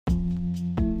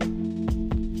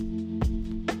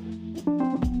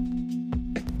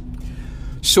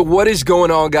So what is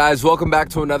going on, guys? Welcome back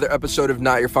to another episode of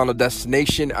Not Your Final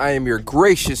Destination. I am your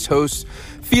gracious host,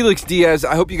 Felix Diaz.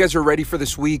 I hope you guys are ready for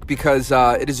this week because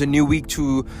it is a new week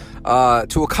to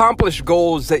accomplish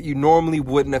goals that you normally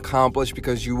wouldn't accomplish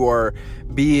because you are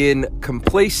being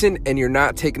complacent and you're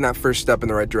not taking that first step in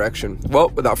the right direction. Well,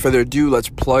 without further ado, let's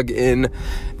plug in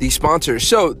the sponsors.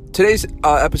 So today's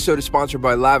episode is sponsored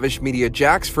by Lavish Media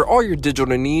Jacks for all your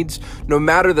digital needs, no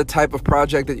matter the type of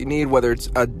project that you need, whether it's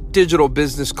a digital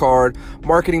business card,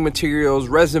 marketing materials,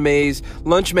 resumes,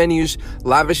 lunch menus.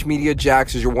 Lavish Media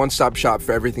Jacks is your one-stop shop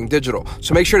for everything digital.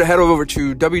 So make sure to head over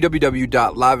to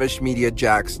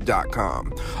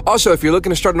www.lavishmediajacks.com. Also, if you're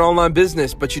looking to start an online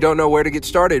business but you don't know where to get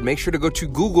started, make sure to go to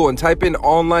Google and type in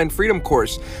Online Freedom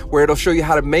Course, where it'll show you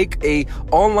how to make a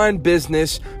online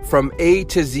business from A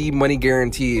to Z, money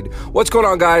guaranteed. What's going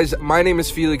on, guys? My name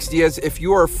is Felix Diaz. If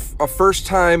you are a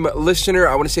first-time listener,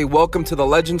 I want to say welcome to the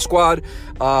Legend Squad.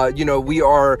 We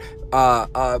are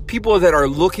people that are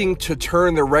looking to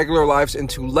turn their regular lives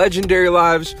into legendary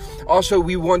lives. Also,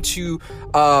 we want to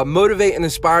motivate and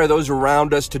inspire those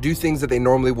around us to do things that they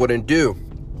normally wouldn't do.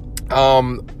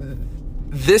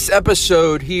 This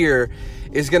episode here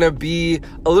is going to be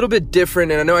a little bit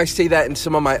different, and I know I say that in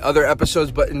some of my other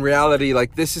episodes, but in reality,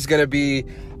 this is going to be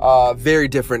very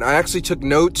different. I actually took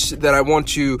notes that I want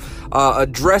to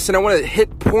address, and I want to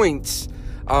hit points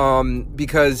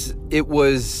because it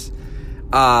was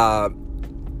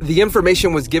the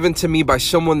information was given to me by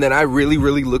someone that I really,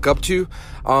 really look up to,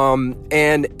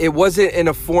 and it wasn't in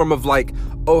a form of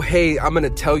oh, hey, I'm going to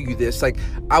tell you this.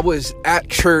 I was at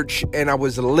church and I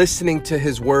was listening to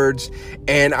his words,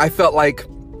 and I felt like,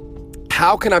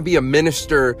 how can I be a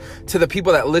minister to the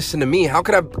people that listen to me? How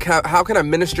can I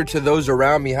minister to those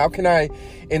around me? How can I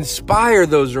inspire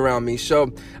those around me? So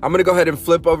I'm going to go ahead and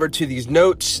flip over to these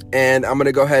notes, and I'm going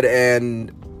to go ahead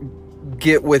and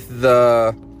get with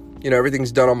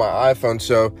everything's done on my iPhone.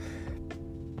 So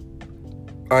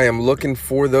I am looking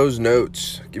for those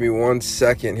notes. Give me 1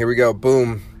 second. Here we go.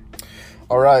 Boom.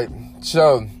 All right.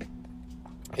 So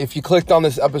if you clicked on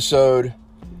this episode,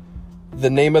 the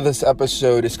name of this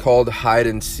episode is called Hide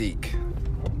and Seek.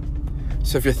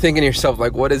 So if you're thinking to yourself,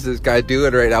 what is this guy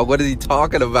doing right now? What is he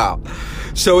talking about?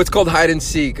 So it's called Hide and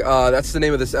Seek. That's the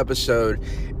name of this episode.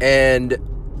 And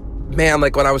man,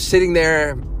 when I was sitting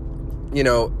there,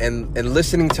 and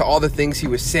listening to all the things he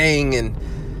was saying, and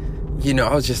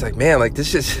I was just man,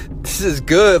 this is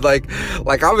good.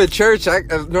 I'm in church. I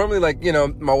normally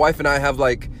my wife and I have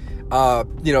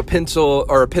pencil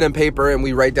or a pen and paper, and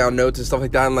we write down notes and stuff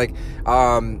like that. And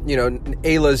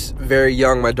Ayla's very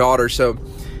young, my daughter, so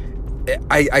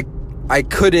I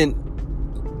couldn't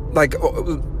let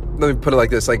me put it like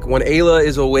this. When Ayla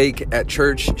is awake at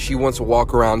church, she wants to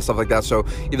walk around and stuff like that. So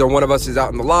either one of us is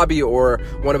out in the lobby or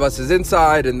one of us is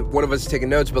inside and one of us is taking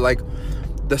notes. But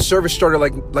the service started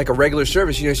like a regular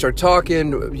service. Started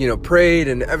talking, prayed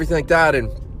and everything like that. And,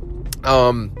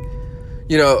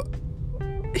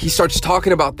 he starts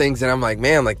talking about things, and I'm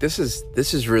man, this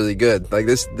is really good.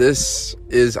 This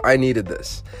is, I needed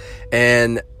this.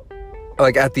 And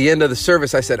at the end of the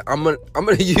service, I said, I'm going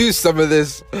to use some of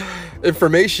this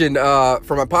information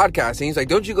for my podcast. And he's like,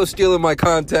 don't you go stealing my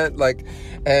content. But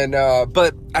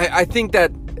I think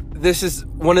that this is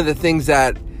one of the things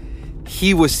that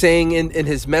he was saying in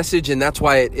his message, and that's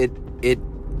why it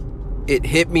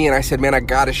hit me. And I said, man, I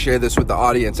got to share this with the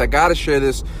audience. I got to share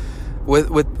this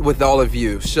with all of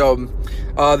you. So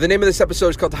the name of this episode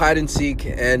is called Hide and Seek,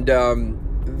 and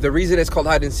the reason it's called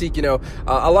Hide and Seek, a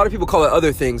lot of people call it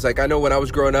other things. I know when I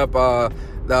was growing up,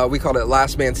 we called it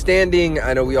Last Man Standing.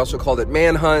 I know we also called it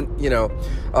Manhunt,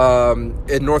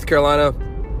 in North Carolina.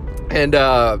 And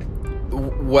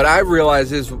what I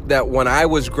realized is that when I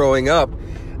was growing up,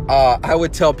 I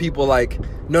would tell people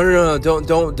no,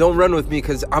 don't run with me,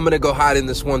 because I'm going to go hide in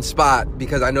this one spot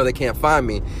because I know they can't find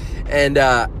me. And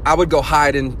I would go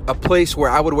hide in a place where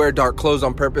I would wear dark clothes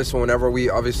on purpose whenever we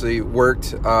obviously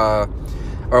worked,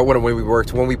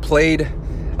 when we played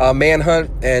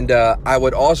Manhunt. And I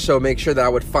would also make sure that I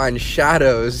would find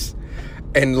shadows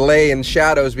and lay in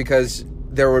shadows, because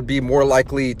there would be more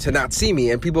likely to not see me,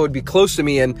 and people would be close to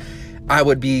me and I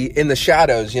would be in the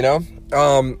shadows,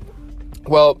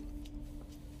 Well,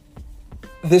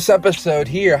 this episode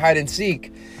here, Hide and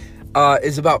Seek,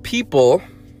 is about people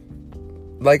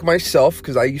like myself,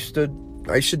 because I used to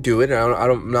do it, and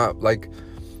I'm not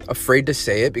afraid to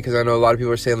say it, because I know a lot of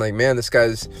people are saying man, this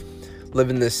guy's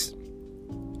living this,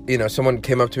 someone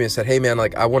came up to me and said, hey man,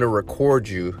 I want to record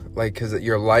you, because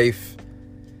your life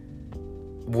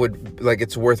would,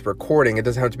 it's worth recording. It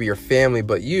doesn't have to be your family,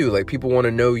 but you, people want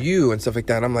to know you and stuff like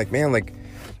that. And I'm man,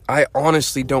 I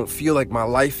honestly don't feel like my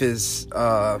life is,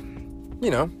 that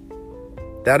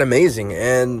amazing.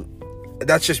 And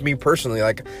that's just me personally.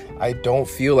 Like, I don't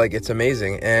feel like it's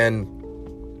amazing. And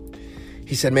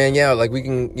he said, man, yeah, like we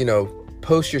can,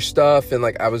 post your stuff. And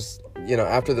like, I was,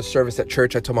 after the service at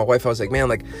church, I told my wife, I was like, man,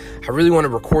 like, I really want to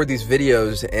record these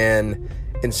videos and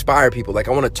inspire people. Like,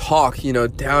 I want to talk,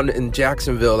 down in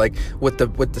Jacksonville, like with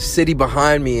the city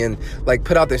behind me, and like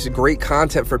put out this great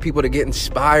content for people to get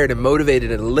inspired and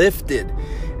motivated and lifted.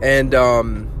 And,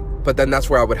 but then that's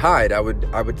where I would hide. I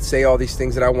would say all these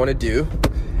things that I want to do,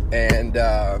 and,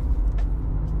 I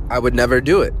would never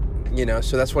do it,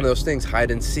 so that's one of those things,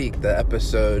 hide and seek, the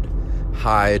episode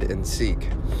Hide and Seek.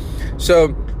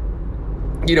 So,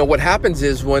 what happens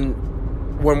is when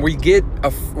we get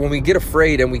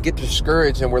afraid and we get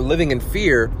discouraged and we're living in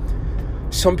fear,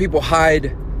 some people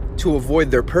hide to avoid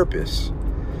their purpose.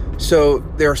 So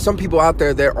there are some people out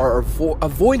there that are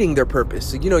avoiding their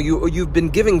purpose. You've been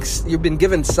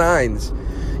given signs.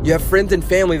 You have friends and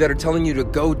family that are telling you to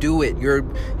go do it. You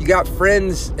got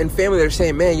friends and family that are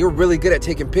saying, man, you're really good at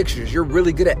taking pictures. You're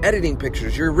really good at editing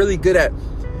pictures. You're really good at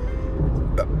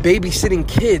babysitting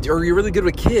kids, or you're really good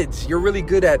with kids. You're really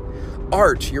good at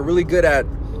art. You're really good at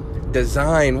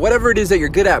design, whatever it is that you're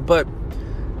good at. But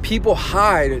people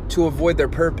hide to avoid their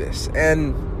purpose.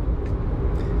 And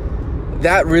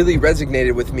that really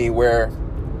resonated with me, where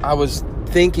I was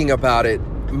thinking about it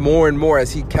more and more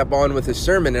as he kept on with his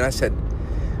sermon. And I said,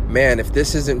 man, if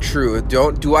this isn't true,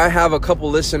 do I have a couple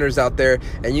listeners out there,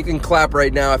 and you can clap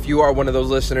right now if you are one of those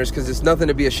listeners, because it's nothing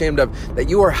to be ashamed of, that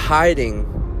you are hiding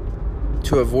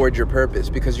to avoid your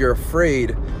purpose because you're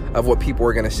afraid of what people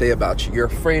are going to say about you. You're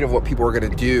afraid of what people are going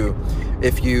to do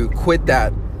if you quit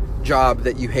that job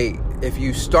that you hate, if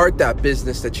you start that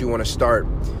business that you want to start,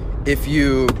 if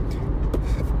you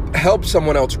help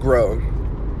someone else grow.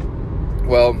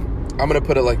 Well, I'm going to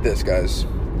put it like this, guys.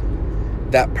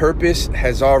 That purpose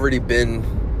has already been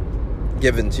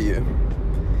given to you.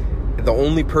 The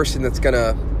only person that's going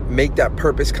to make that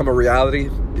purpose come a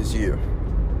reality is you.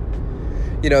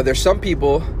 There's some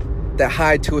people that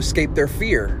hide to escape their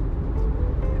fear.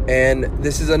 And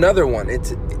this is another one.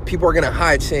 People are going to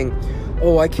hide saying,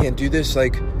 oh, I can't do this.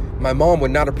 Like, my mom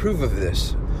would not approve of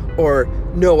this. Or,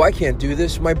 no, I can't do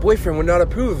this. My boyfriend would not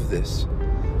approve of this.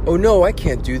 Oh, no, I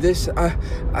can't do this.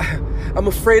 I'm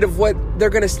afraid of what they're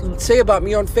going to say about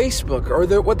me on Facebook, or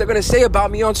what they're going to say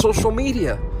about me on social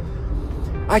media.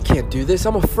 I can't do this.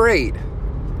 I'm afraid.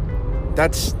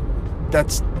 That's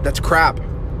crap.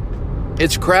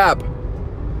 It's crap.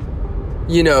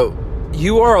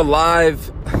 You are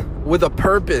alive with a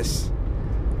purpose.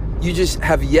 You just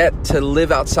have yet to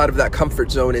live outside of that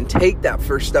comfort zone and take that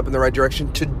first step in the right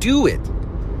direction to do it.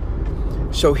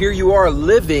 So here you are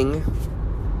living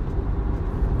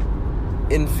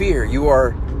in fear.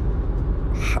 You're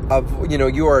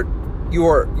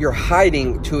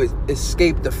hiding to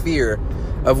escape the fear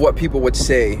of what people would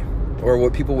say or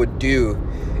what people would do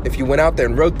if you went out there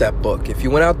and wrote that book, if you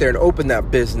went out there and opened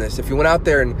that business, if you went out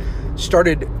there and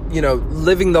started,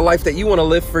 living the life that you want to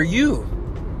live for you.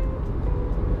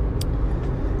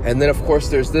 And then, of course,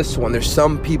 there's this one. There's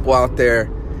some people out there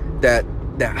that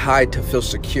hide to feel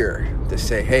secure, to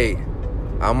say, hey,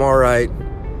 I'm all right.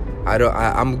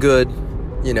 I'm good.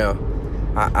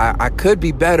 I could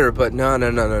be better, but no.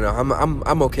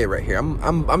 I'm okay right here.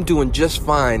 I'm doing just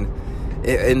fine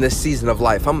in this season of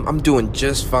life. I'm doing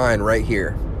just fine right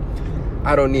here.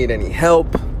 I don't need any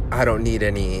help. I don't need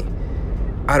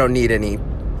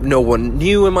no one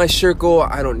new in my circle.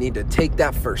 I don't need to take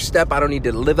that first step. I don't need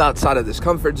to live outside of this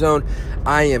comfort zone.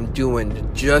 I am doing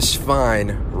just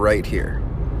fine right here.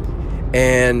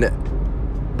 And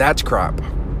that's crap.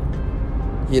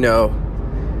 And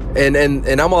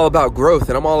I'm all about growth,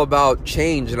 and I'm all about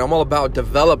change, and I'm all about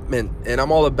development, and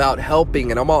I'm all about helping,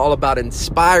 and I'm all about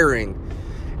inspiring.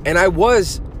 And I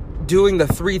was doing the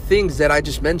three things that I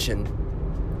just mentioned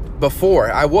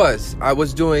before. I was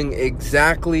doing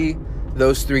exactly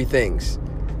those three things.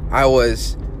 I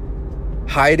was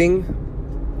hiding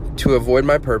to avoid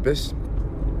my purpose.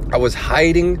 I was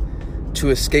hiding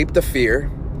to escape the fear.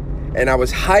 And I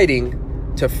was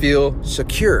hiding to feel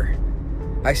secure.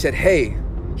 I said, hey,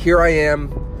 here I am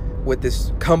with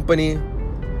this company,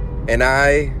 and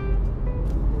I'm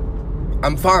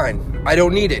fine. I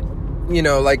don't need it.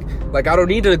 Like I don't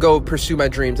need to go pursue my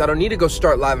dreams. I don't need to go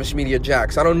start Lavish Media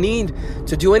Jacks. I don't need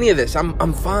to do any of this.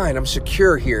 I'm fine. I'm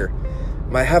secure here.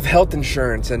 I have health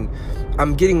insurance, and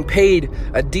I'm getting paid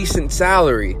a decent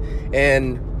salary,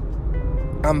 and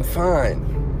I'm fine.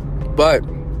 But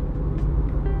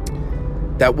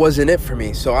that wasn't it for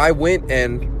me. So I went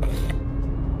and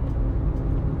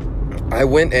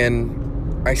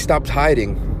I stopped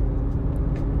hiding.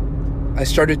 I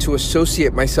started to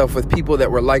associate myself with people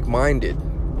that were like-minded.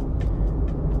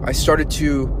 I started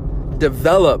to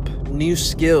develop new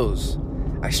skills.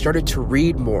 I started to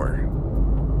read more.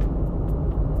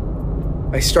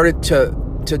 I started to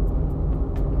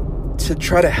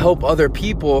try to help other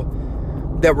people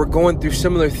that were going through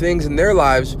similar things in their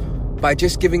lives by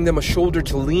just giving them a shoulder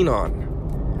to lean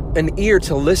on, an ear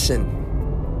to listen.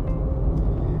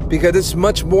 Because it's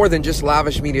much more than just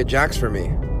Lavish Media Jacks for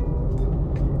me.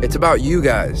 It's about you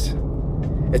guys.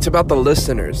 It's about the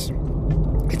listeners.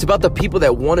 It's about the people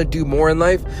that want to do more in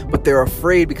life, but they're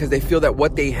afraid because they feel that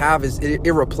what they have is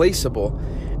irreplaceable.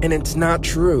 And it's not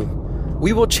true.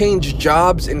 We will change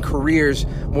jobs and careers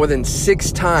more than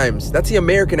 6 times. That's the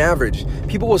American average.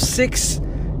 People will 6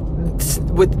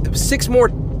 more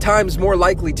times more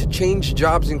likely to change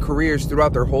jobs and careers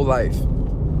throughout their whole life.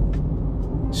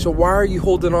 So why are you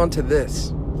holding on to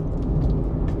this?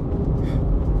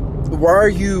 Why are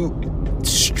you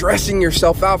stressing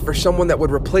yourself out for someone that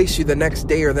would replace you the next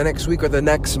day or the next week or the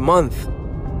next month?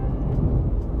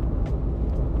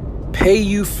 Pay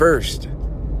you first.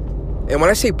 And when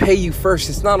I say pay you first,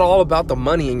 it's not all about the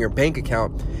money in your bank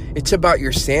account. It's about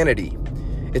your sanity.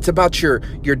 It's about your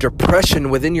depression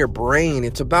within your brain.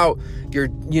 It's about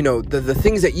the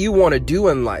things that you want to do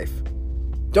in life.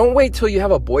 Don't wait till you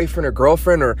have a boyfriend or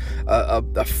girlfriend or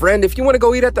a friend. If you want to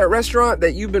go eat at that restaurant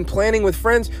that you've been planning with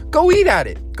friends, go eat at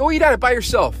it. Go eat at it by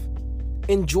yourself.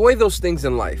 Enjoy those things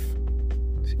in life.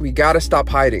 We got to stop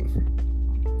hiding.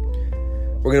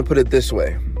 We're going to put it this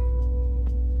way.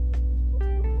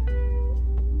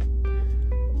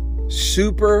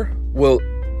 Super will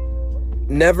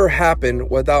never happen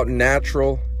without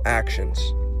natural actions.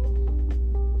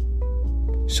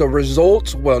 So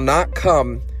results will not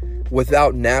come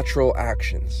without natural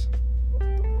actions.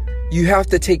 You have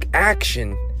to take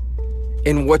action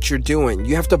in what you're doing.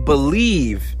 You have to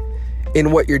believe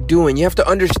in what you're doing. You have to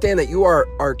understand that you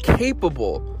are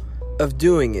capable of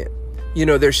doing it.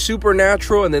 There's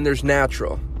supernatural and then there's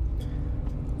natural.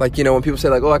 Like, when people say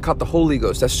like, oh, I caught the Holy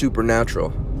Ghost, that's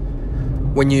supernatural.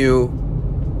 When you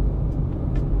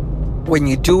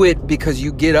do it because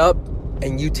you get up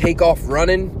and you take off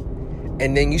running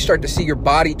and then you start to see your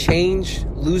body change,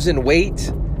 losing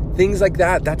weight, things like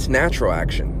that, that's natural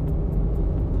action.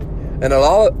 And a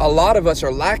lot of us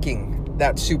are lacking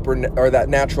that that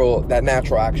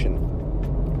natural action.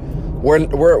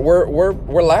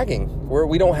 We're lagging.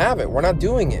 We don't have it. We're not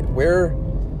doing it. We're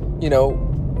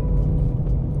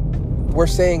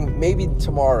saying maybe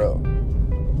tomorrow,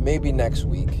 maybe next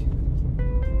week,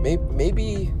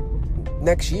 maybe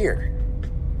next year.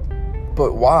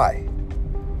 But why?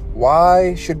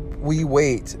 Why should we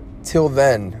wait till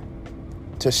then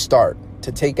to start,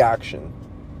 to take action?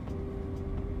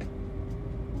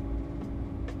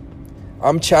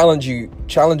 I'm challenging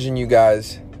you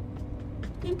guys.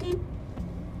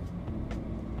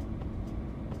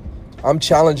 I'm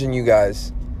challenging you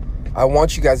guys. I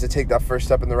want you guys to take that first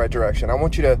step in the right direction. I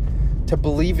want you to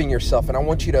believe in yourself, and I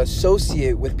want you to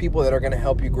associate with people that are going to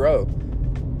help you grow.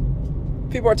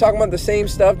 People are talking about the same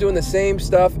stuff, doing the same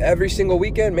stuff every single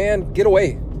weekend. Man, get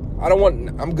away.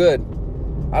 I'm good.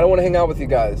 I don't want to hang out with you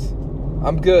guys.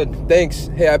 I'm good. Thanks.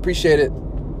 Hey, I appreciate it.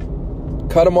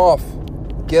 Cut them off.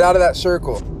 Get out of that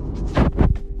circle.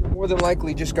 You're more than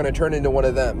likely just going to turn into one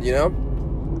of them,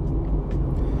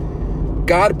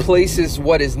 God places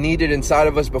what is needed inside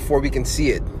of us before we can see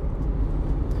it.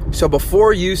 So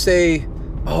before you say,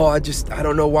 oh, I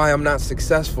don't know why I'm not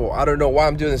successful. I don't know why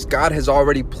I'm doing this. God has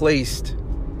already placed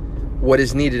what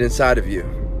is needed inside of you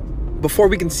before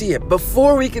we can see it.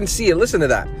 Before we can see it, listen to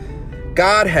that.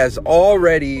 God has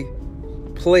already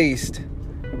placed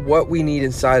what we need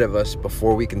inside of us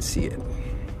before we can see it.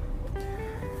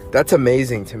 That's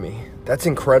amazing to me. That's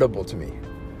incredible to me.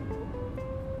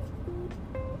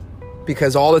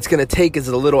 Because all it's going to take is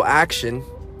a little action,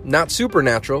 not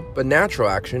supernatural, but natural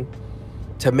action,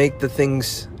 to make the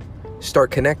things start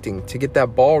connecting, to get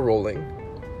that ball rolling.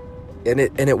 And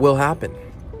it will happen.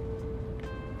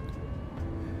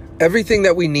 Everything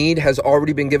that we need has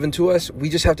already been given to us. We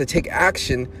just have to take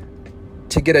action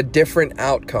to get a different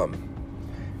outcome.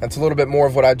 That's a little bit more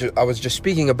of what I was just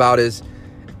speaking about is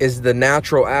the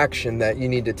natural action that you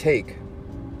need to take.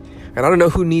 And I don't know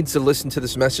who needs to listen to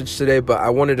this message today, but I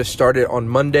wanted to start it on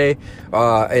Monday.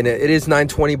 And it is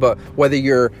 9:20, but whether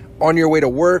you're on your way to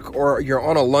work or you're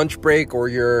on a lunch break or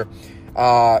you're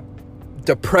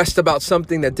depressed about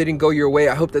something that didn't go your way,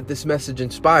 I hope that this message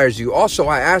inspires you. Also,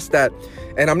 I asked that,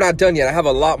 and I'm not done yet. I have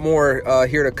a lot more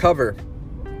here to cover.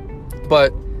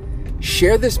 But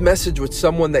share this message with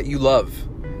someone that you love.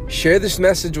 Share this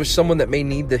message with someone that may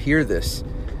need to hear this.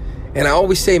 And I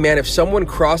always say, man, if someone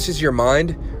crosses your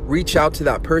mind, reach out to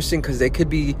that person, because they could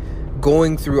be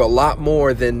going through a lot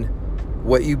more than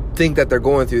what you think that they're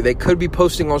going through. They could be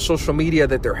posting on social media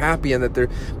that they're happy and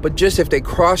but just if they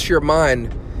cross your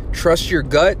mind, trust your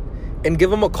gut and give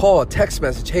them a call, a text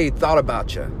message. Hey, thought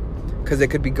about you, because they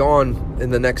could be gone in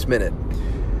the next minute.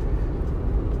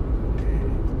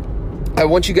 I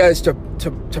want you guys to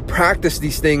practice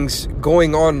these things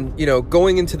going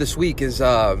into this week. Is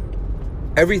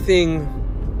everything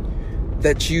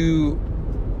that you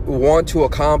want to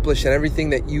accomplish and everything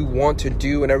that you want to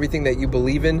do and everything that you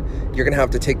believe in, you're going to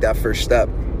have to take that first step.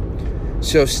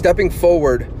 So stepping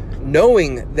forward,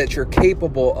 knowing that you're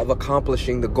capable of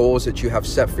accomplishing the goals that you have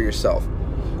set for yourself.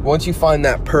 Once you find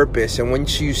that purpose and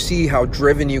once you see how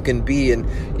driven you can be, and,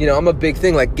 I'm a big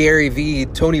thing like Gary Vee,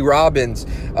 Tony Robbins,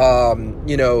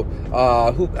 you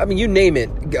name it,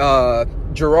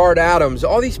 Gerard Adams,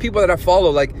 all these people that I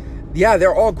follow,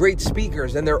 they're all great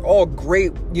speakers and they're all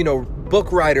great,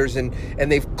 book writers, and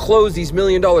they've closed these $1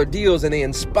 million deals and they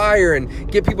inspire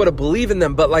and get people to believe in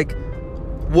them. But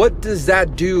what does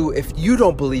that do if you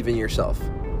don't believe in yourself?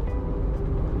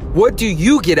 What do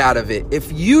you get out of it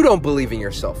if you don't believe in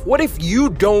yourself? What if you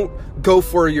don't go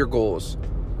for your goals?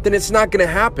 Then it's not going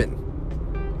to happen.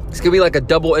 It's going to be like a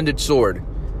double-ended sword.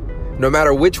 No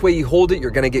matter which way you hold it,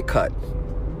 you're going to get cut.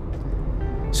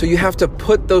 So you have to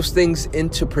put those things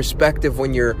into perspective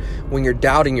when you're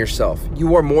doubting yourself.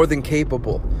 You are more than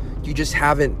capable. You just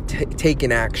haven't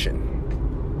taken action.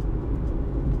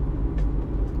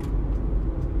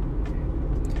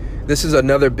 This is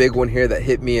another big one here that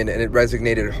hit me and it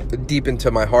resonated deep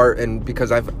into my heart. And because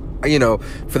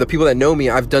for the people that know me,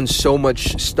 I've done so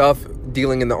much stuff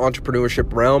dealing in the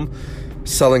entrepreneurship realm,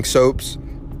 selling soaps,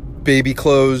 baby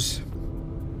clothes,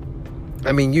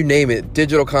 you name it,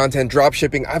 digital content, drop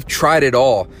shipping. I've tried it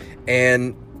all,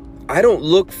 and I don't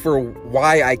look for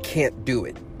why I can't do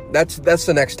it. That's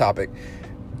the next topic.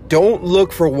 Don't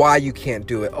look for why you can't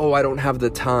do it. Oh, I don't have the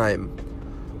time.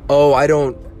 Oh, I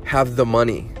don't have the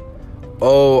money.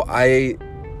 Oh, I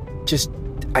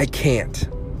can't.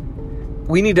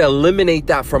 We need to eliminate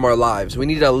that from our lives. We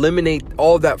need to eliminate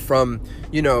all that from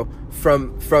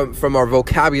our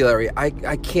vocabulary.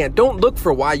 I can't. Don't look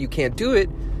for why you can't do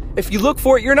it. If you look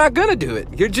for it, you're not going to do it.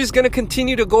 You're just going to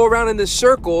continue to go around in this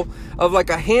circle of like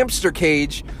a hamster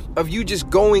cage of you just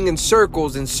going in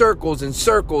circles and circles and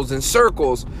circles and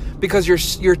circles, because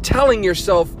you're telling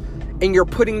yourself and you're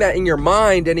putting that in your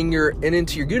mind and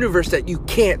into your universe that you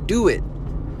can't do it.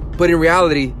 But in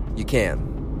reality, you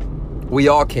can. We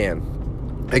all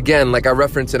can. Again, like I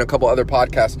referenced in a couple other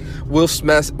podcasts, Will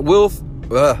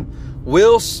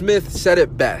Smith said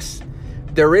it best.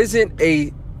 There isn't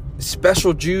a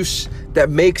special juice that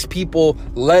makes people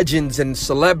legends and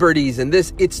celebrities and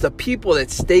this. It's the people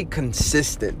that stay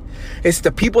consistent. It's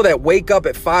the people that wake up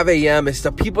at 5 a.m. It's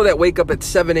the people that wake up at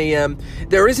 7 a.m.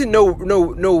 There isn't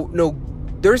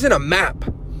there isn't a map.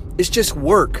 It's just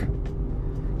work.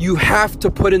 You have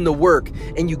to put in the work,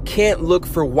 and you can't look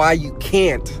for why you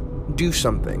can't do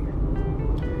something.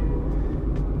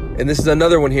 And this is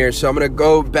another one here. So I'm going to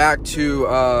go back to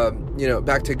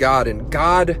back to God, and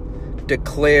God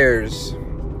declares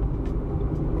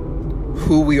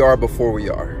who we are before we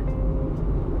are.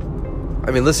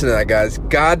 Listen to that, guys.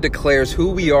 God declares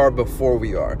who we are before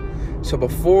we are. So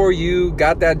before you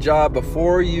got that job,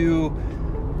 before you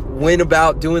went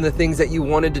about doing the things that you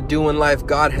wanted to do in life,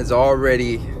 God has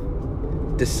already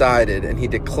decided and he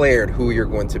declared who you're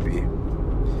going to be.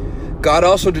 God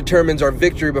also determines our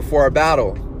victory before our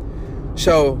battle.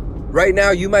 So right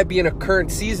now you might be in a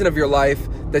current season of your life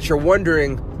that you're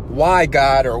wondering, why,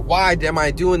 God, or why am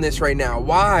I doing this right now?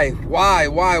 Why?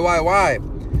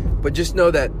 But just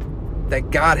know that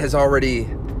God has already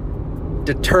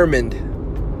determined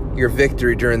your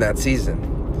victory during that season.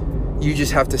 You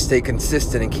just have to stay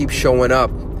consistent and keep showing up,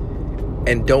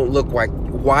 and don't look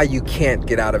why you can't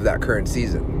get out of that current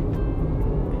season.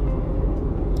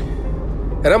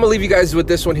 And I'm going to leave you guys with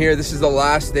this one here. This is the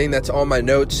last thing that's on my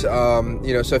notes. So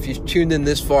if you've tuned in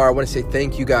this far, I want to say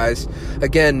thank you guys.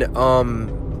 Again,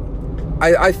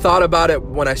 I thought about it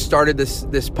when I started this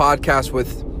podcast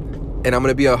with, and I'm going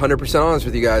to be 100% honest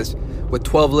with you guys, with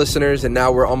 12 listeners, and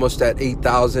now we're almost at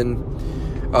 8,000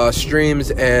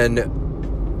 streams. And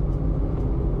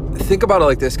think about it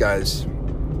like this, guys.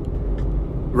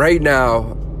 Right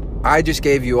now, I just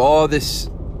gave you all this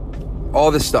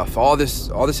stuff, all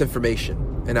this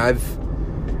information, and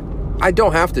I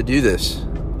don't have to do this.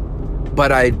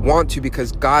 But I want to,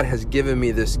 because God has given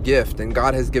me this gift and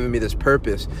God has given me this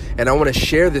purpose. And I want to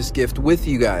share this gift with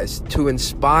you guys to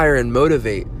inspire and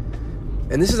motivate.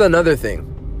 And this is another thing.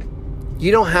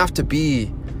 You don't have to be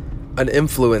an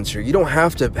influencer. You don't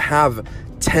have to have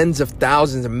tens of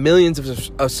thousands and millions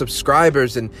of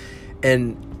subscribers and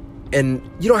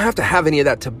you don't have to have any of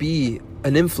that to be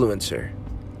an influencer.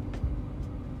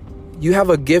 You have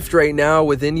a gift right now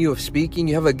within you of speaking.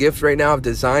 You have a gift right now of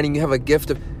designing. You have a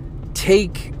gift of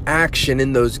take action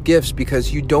in those gifts,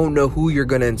 because you don't know who you're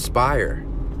going to inspire.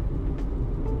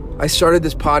 I started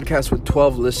this podcast with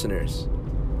 12 listeners,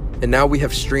 and now we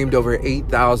have streamed over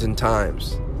 8,000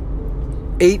 times.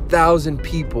 8,000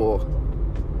 people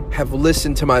have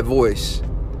listened to my voice.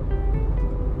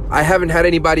 I haven't had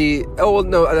anybody,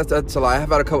 that's a lie. I have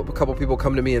had a couple people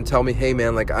come to me and tell me, hey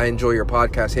man, like, I enjoy your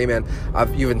podcast. Hey man,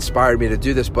 you've inspired me to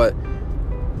do this. But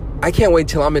I can't wait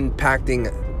till I'm impacting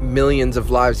millions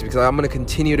of lives, because I'm going to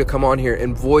continue to come on here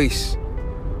and voice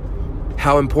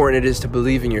how important it is to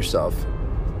believe in yourself,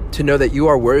 to know that you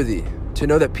are worthy, to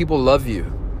know that people love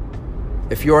you.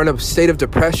 If you're in a state of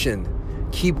depression,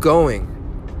 keep going.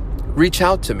 Reach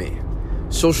out to me.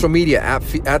 Social media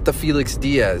at the Felix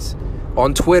Diaz.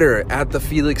 On Twitter at the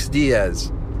Felix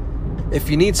Diaz. If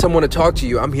you need someone to talk to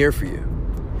you, I'm here for you.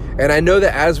 And I know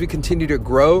that as we continue to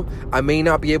grow, I may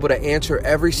not be able to answer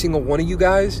every single one of you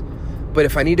guys, but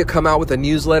if I need to come out with a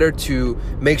newsletter to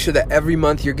make sure that every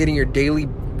month you're getting your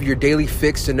daily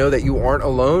fix to know that you aren't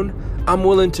alone, I'm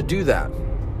willing to do that.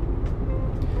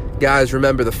 Guys,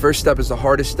 remember, the first step is the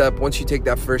hardest step. Once you take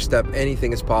that first step,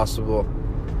 anything is possible.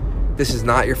 This is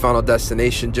not your final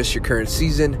destination, just your current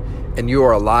season, and you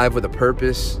are alive with a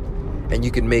purpose, and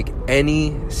you can make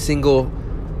any single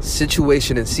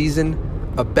situation and season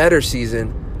a better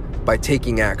season by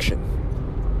taking action.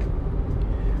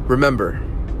 Remember,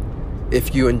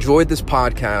 if you enjoyed this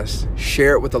podcast,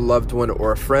 share it with a loved one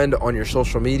or a friend on your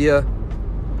social media,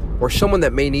 or someone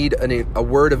that may need a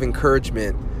word of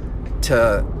encouragement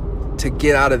to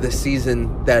get out of this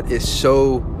season that is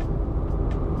so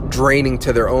draining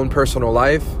to their own personal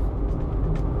life.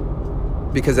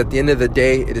 Because at the end of the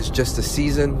day, it is just a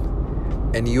season,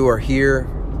 and you are here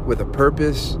with a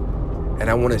purpose, and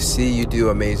I want to see you do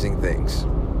amazing things.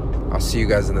 I'll see you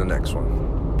guys in the next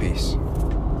one. Peace.